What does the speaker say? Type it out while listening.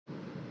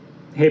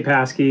Hey,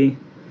 Pasky.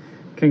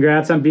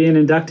 Congrats on being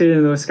inducted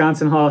into the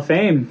Wisconsin Hall of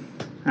Fame.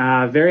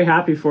 Very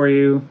happy for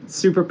you.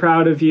 Super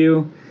proud of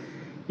you.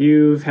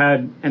 You've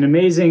had an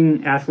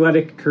amazing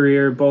athletic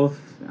career, both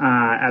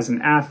as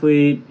an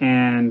athlete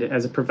and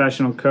as a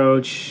professional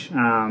coach.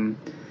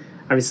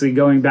 Obviously,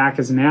 going back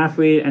as an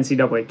athlete,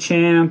 NCAA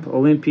champ,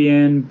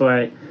 Olympian,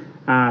 but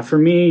for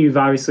me, you've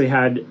obviously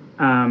had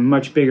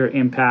much bigger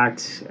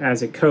impact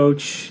as a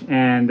coach,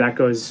 and that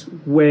goes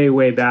way,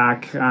 way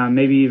back,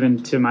 maybe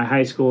even to my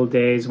high school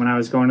days when I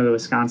was going to the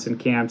Wisconsin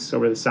camps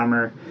over the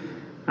summer.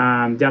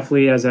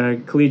 Definitely as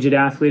a collegiate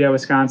athlete at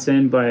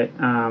Wisconsin, but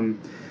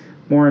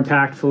more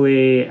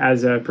impactfully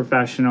as a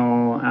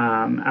professional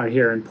out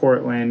here in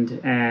Portland.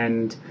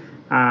 And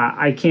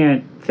I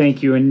can't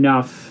thank you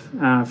enough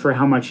for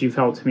how much you've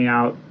helped me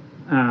out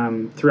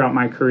throughout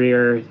my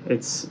career.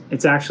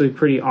 It's actually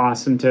pretty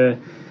awesome to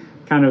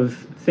kind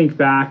of think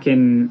back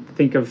and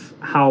think of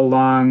how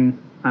long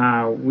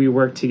we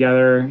worked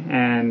together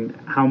and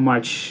how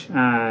much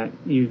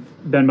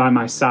you've been by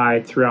my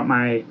side throughout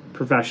my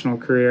professional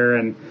career.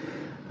 And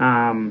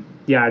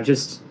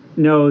just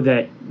know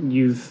that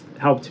you've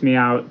helped me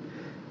out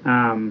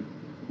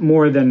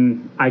more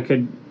than I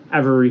could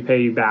ever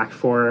repay you back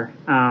for.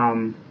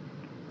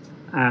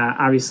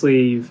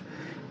 Obviously, you've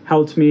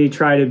helped me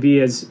try to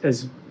be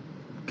as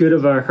good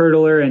of a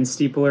hurdler and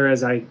steepler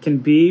as I can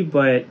be,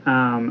 but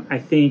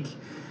I think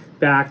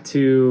back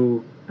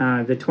to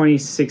the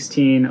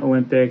 2016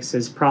 Olympics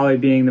as probably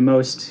being the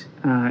most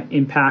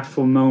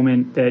impactful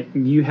moment that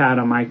you had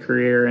on my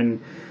career. And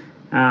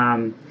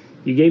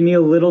you gave me a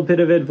little bit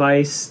of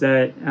advice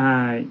that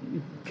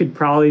could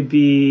probably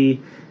be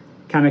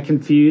kind of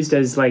confused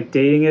as like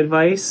dating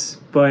advice,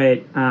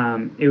 but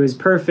it was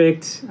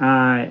perfect,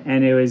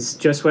 and it was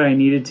just what I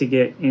needed to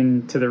get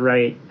into the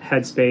right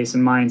headspace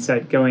and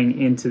mindset going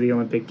into the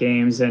Olympic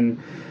Games.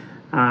 And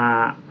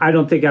I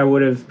don't think I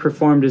would have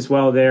performed as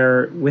well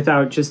there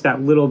without just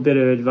that little bit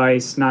of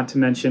advice, not to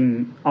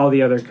mention all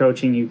the other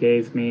coaching you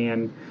gave me.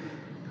 And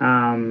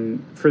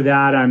for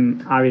that,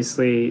 I'm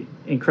obviously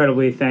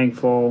incredibly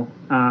thankful.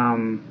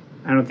 I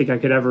don't think I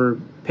could ever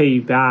pay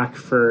you back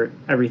for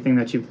everything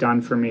that you've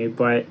done for me,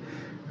 but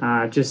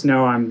just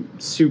know I'm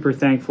super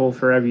thankful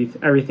for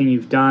everything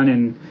you've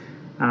done.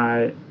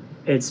 And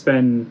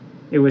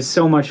it was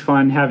so much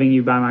fun having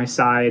you by my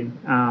side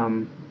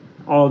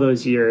all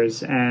those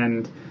years,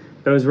 and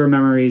those were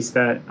memories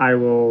that I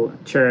will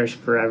cherish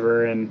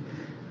forever. And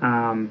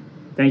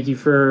thank you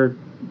for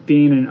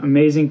being an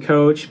amazing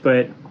coach,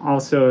 but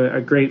also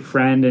a great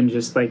friend and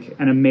just like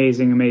an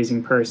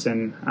amazing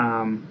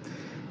person.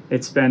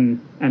 It's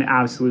been an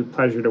absolute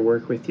pleasure to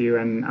work with you,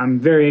 and I'm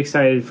very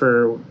excited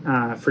for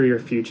your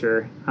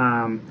future.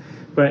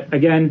 But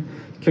again,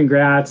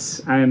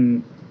 congrats.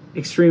 I'm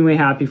extremely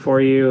happy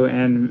for you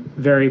and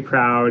very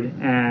proud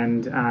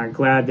and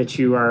glad that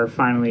you are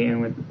finally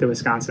in with the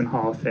Wisconsin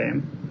Hall of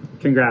Fame.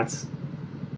 Congrats.